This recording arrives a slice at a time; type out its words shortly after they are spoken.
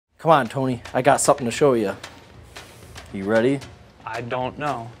Come on, Tony, I got something to show you. You ready? I don't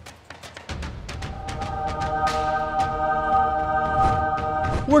know.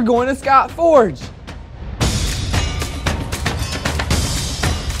 We're going to Scot Forge.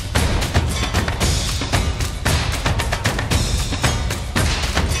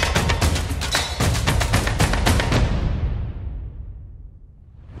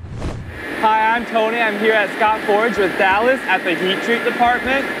 Hi, I'm Tony. I'm here at Scot Forge with Dallas at the heat treat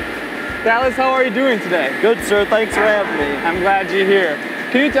department. Dallas, how are you doing today? Good, sir. Thanks for having me. I'm glad you're here.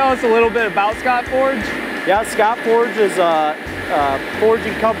 Can you tell us a little bit about Scot Forge? Yeah, Scot Forge is a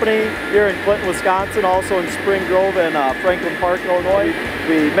forging company here in Clinton, Wisconsin, also in Spring Grove and Franklin Park, Illinois.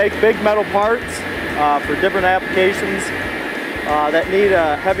 We make big metal parts for different applications that need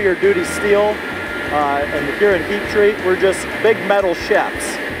a heavier duty steel. And here in heat treat, we're just big metal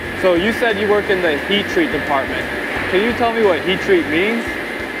chefs. So you said you work in the heat treat department. Can you tell me what heat treat means?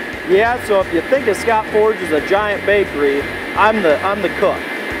 Yeah, so if you think of Scot Forge as a giant bakery, I'm the cook.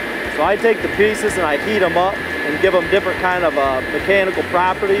 So I take the pieces and I heat them up and give them different kind of mechanical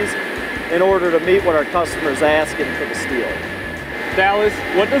properties in order to meet what our customers asking for the steel. Dallas,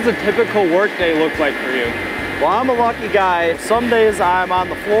 what does a typical work day look like for you? Well, I'm a lucky guy. Some days I'm on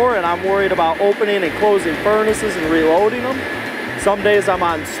the floor and I'm worried about opening and closing furnaces and reloading them. Some days I'm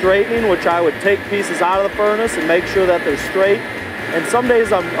on straightening, which I would take pieces out of the furnace and make sure that they're straight. And some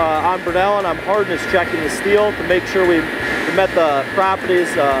days I'm on Brunel and I'm hardness checking the steel to make sure we met the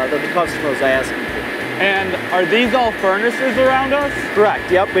properties that the customer was asking for. And are these all furnaces around us? Correct,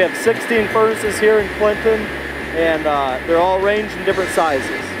 yep. We have 16 furnaces here in Clinton and they're all ranged in different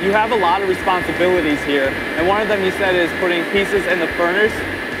sizes. You have a lot of responsibilities here, and one of them you said is putting pieces in the furnace.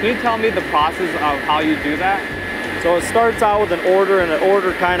 Can you tell me the process of how you do that? So it starts out with an order, and an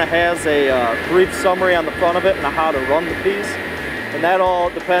order kind of has a brief summary on the front of it and how to run the piece. And that all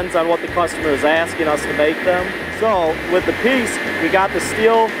depends on what the customer is asking us to make them. So with the piece, we got the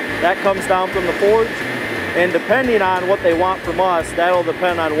steel, that comes down from the forge. And depending on what they want from us, that'll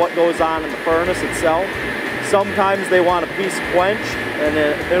depend on what goes on in the furnace itself. Sometimes they want a piece quenched, and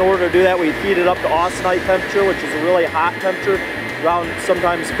in order to do that, we heat it up to austenite temperature, which is a really hot temperature, around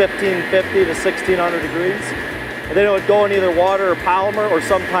sometimes 1550 to 1600 degrees. And then it would go in either water or polymer or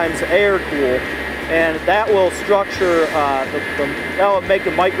sometimes air cool. And that will structure, that will make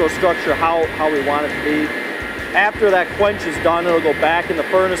the microstructure how we want it to be. After that quench is done, it'll go back in the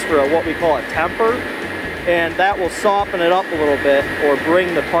furnace for what we call a temper. And that will soften it up a little bit or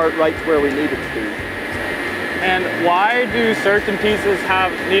bring the part right to where we need it to be. And why do certain pieces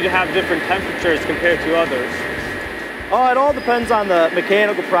need to have different temperatures compared to others? Oh, it all depends on the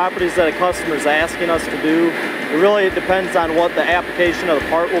mechanical properties that a customer is asking us to do. It really depends on what the application of the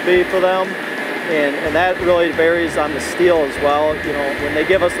part will be for them. And that really varies on the steel as well. You know, when they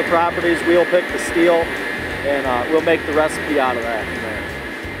give us the properties, we'll pick the steel and we'll make the recipe out of that.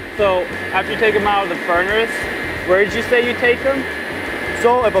 So after you take them out of the furnace, where did you say you take them?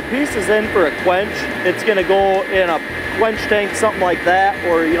 So if a piece is in for a quench, it's going to go in a quench tank, something like that,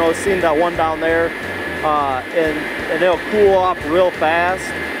 or you know, seeing that one down there, and it'll cool off real fast.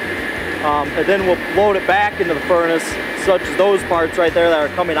 And then we'll load it back into the furnace, such as those parts right there that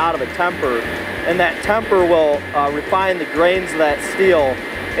are coming out of a temper. And that temper will refine the grains of that steel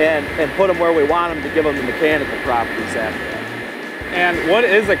and put them where we want them to give them the mechanical properties after that. And what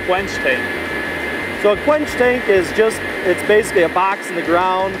is a quench tank? So a quench tank is it's basically a box in the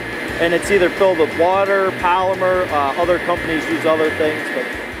ground, and it's either filled with water, polymer, other companies use other things, but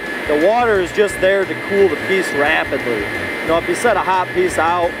the water is just there to cool the piece rapidly. You know, if you set a hot piece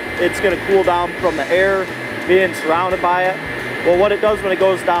out, it's going to cool down from the air being surrounded by it. Well, what it does when it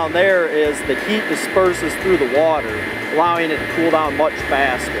goes down there is the heat disperses through the water, allowing it to cool down much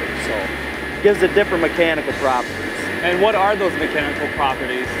faster. So it gives it different mechanical properties. And what are those mechanical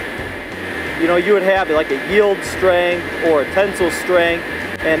properties? You know, you would have like a yield strength or a tensile strength,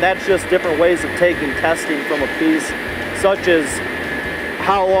 and that's just different ways of taking testing from a piece, such as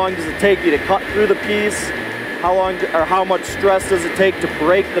how long does it take you to cut through the piece, how much stress does it take to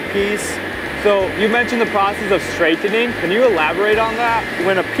break the piece. So you mentioned the process of straightening. Can you elaborate on that?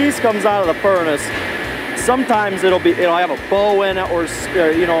 When a piece comes out of the furnace, sometimes it'll have a bow in it or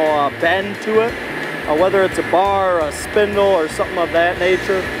you know, a bend to it, whether it's a bar, a spindle, or something of that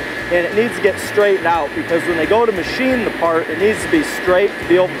nature. And it needs to get straightened out because when they go to machine the part, it needs to be straight to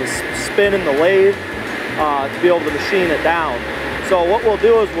be able to spin in the lathe, to be able to machine it down. So what we'll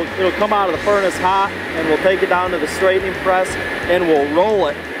do is it'll come out of the furnace hot, and we'll take it down to the straightening press and we'll roll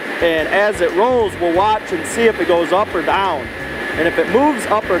it. And as it rolls, we'll watch and see if it goes up or down. And if it moves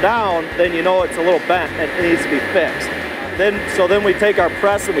up or down, then you know it's a little bent and it needs to be fixed. then we take our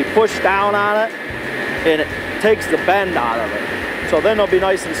press and we push down on it, and it takes the bend out of it. So then it'll be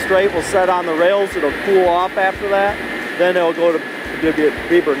nice and straight. We'll set on the rails. It'll cool off after that. Then it'll go to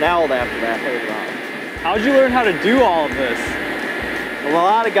be Bernelled after that later on. How'd you learn how to do all of this? Well, a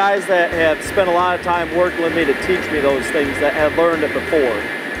lot of guys that have spent a lot of time working with me to teach me those things that have learned it before.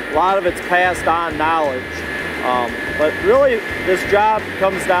 A lot of it's passed on knowledge. But really, this job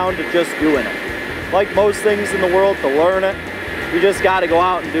comes down to just doing it. Like most things in the world, to learn it, you just got to go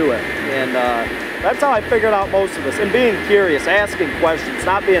out and do it. And that's how I figured out most of this. And being curious, asking questions,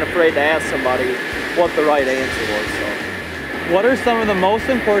 not being afraid to ask somebody what the right answer was. So. What are some of the most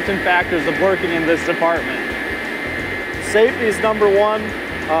important factors of working in this department? Safety is number one.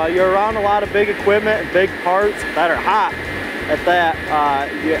 You're around a lot of big equipment and big parts that are hot. At that,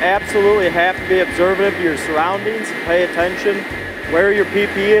 you absolutely have to be observant of your surroundings, pay attention, wear your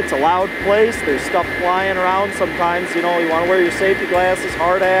PPE, it's a loud place, there's stuff flying around sometimes, you know, you want to wear your safety glasses,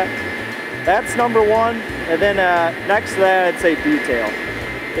 hard hat. That's number one, and then next to that, I'd say detail.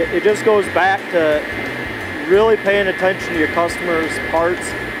 It just goes back to really paying attention to your customers' parts.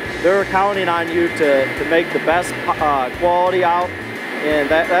 They're counting on you to make the best quality out, and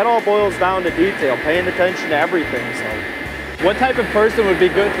that all boils down to detail, paying attention to everything. So. What type of person would be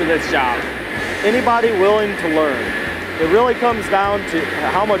good for this job? Anybody willing to learn. It really comes down to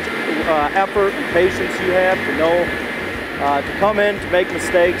how much effort and patience you have to know, to come in, to make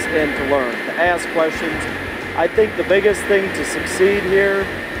mistakes, and to learn, to ask questions. I think the biggest thing to succeed here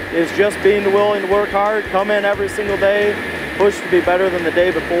is just being willing to work hard, come in every single day, push to be better than the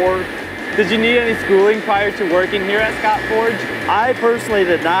day before. Did you need any schooling prior to working here at Scot Forge? I personally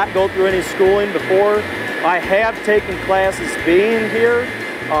did not go through any schooling before. I have taken classes being here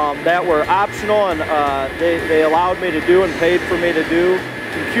that were optional, and they allowed me to do and paid for me to do.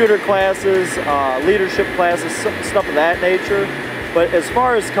 Computer classes, leadership classes, stuff of that nature. But as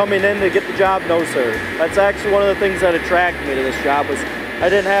far as coming in to get the job, no sir. That's actually one of the things that attracted me to this job was I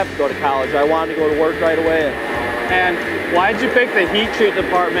didn't have to go to college. I wanted to go to work right away. And why did you pick the heat treat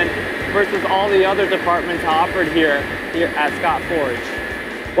department versus all the other departments offered here at Scot Forge?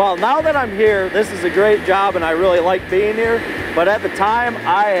 Well, now that I'm here, this is a great job and I really like being here, but at the time,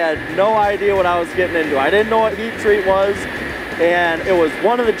 I had no idea what I was getting into. I didn't know what heat treat was, and it was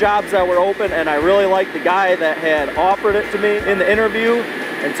one of the jobs that were open, and I really liked the guy that had offered it to me in the interview,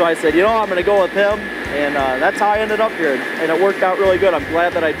 and so I said, you know, I'm gonna go with him, and that's how I ended up here, and it worked out really good. I'm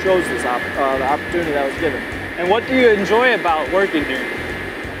glad that I chose this the opportunity that was given. And what do you enjoy about working here?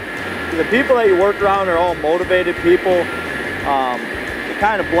 The people that you work around are all motivated people.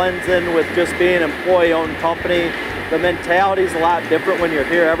 Kind of blends in with just being an employee-owned company. The mentality is a lot different when you're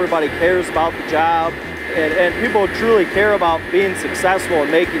here. Everybody cares about the job, and people truly care about being successful and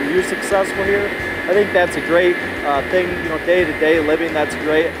making you successful here. I think that's a great thing, you know, day-to-day living, that's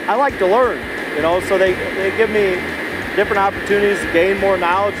great. I like to learn, you know, so they give me different opportunities to gain more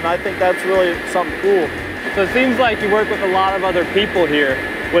knowledge, and I think that's really something cool. So it seems like you work with a lot of other people here.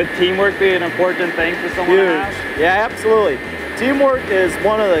 Would teamwork be an important thing for someone to have? Yeah, absolutely. Teamwork is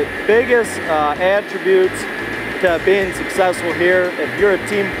one of the biggest attributes to being successful here. If you're a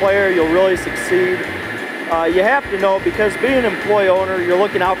team player, you'll really succeed. You have to know, because being an employee owner, you're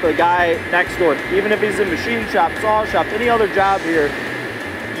looking out for the guy next door. Even if he's in machine shop, saw shop, any other job here,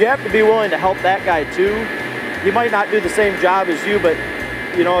 you have to be willing to help that guy too. He might not do the same job as you, but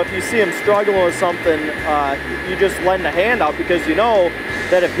you know, if you see him struggling with something, you just lend a hand out, because you know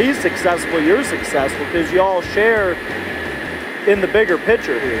that if he's successful, you're successful, because you all share in the bigger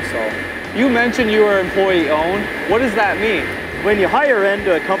picture here. So you mentioned you were employee owned. What does that mean? When you hire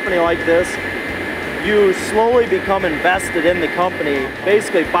into a company like this, you slowly become invested in the company,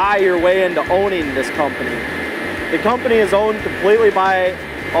 basically buy your way into owning this company. The company is owned completely by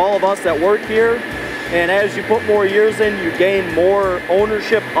all of us that work here, and as you put more years in, you gain more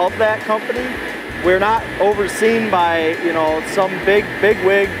ownership of that company. We're not overseen by, you know, some big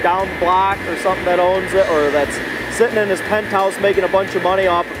wig down the block or something that owns it, or that's sitting in his penthouse making a bunch of money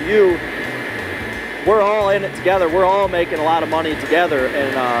off of you. We're all in it together. We're all making a lot of money together,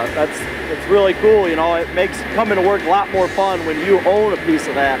 and it's really cool. You know, it makes coming to work a lot more fun when you own a piece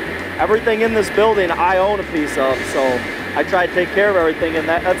of that. Everything in this building, I own a piece of, so I try to take care of everything, and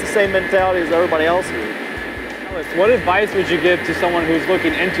that's the same mentality as everybody else here. Alex, what advice would you give to someone who's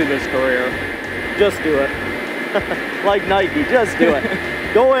looking into this career? Just do it. Like Nike, just do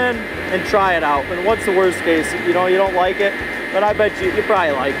it. Go in and try it out. And what's the worst case? You know, you don't like it, but I bet you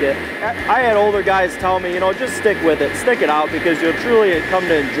probably like it. I had older guys tell me, you know, just stick with it, stick it out, because you'll truly come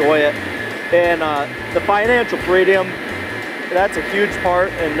to enjoy it. And the financial freedom, that's a huge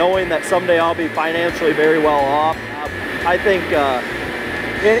part, and knowing that someday I'll be financially very well off. I think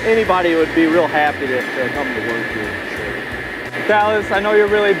anybody would be real happy to come to work here. Sure. Dallas, I know you're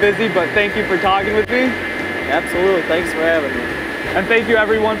really busy, but thank you for talking with me. Absolutely, thanks for having me. And thank you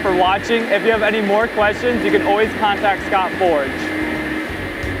everyone for watching. If you have any more questions, you can always contact Scot Forge.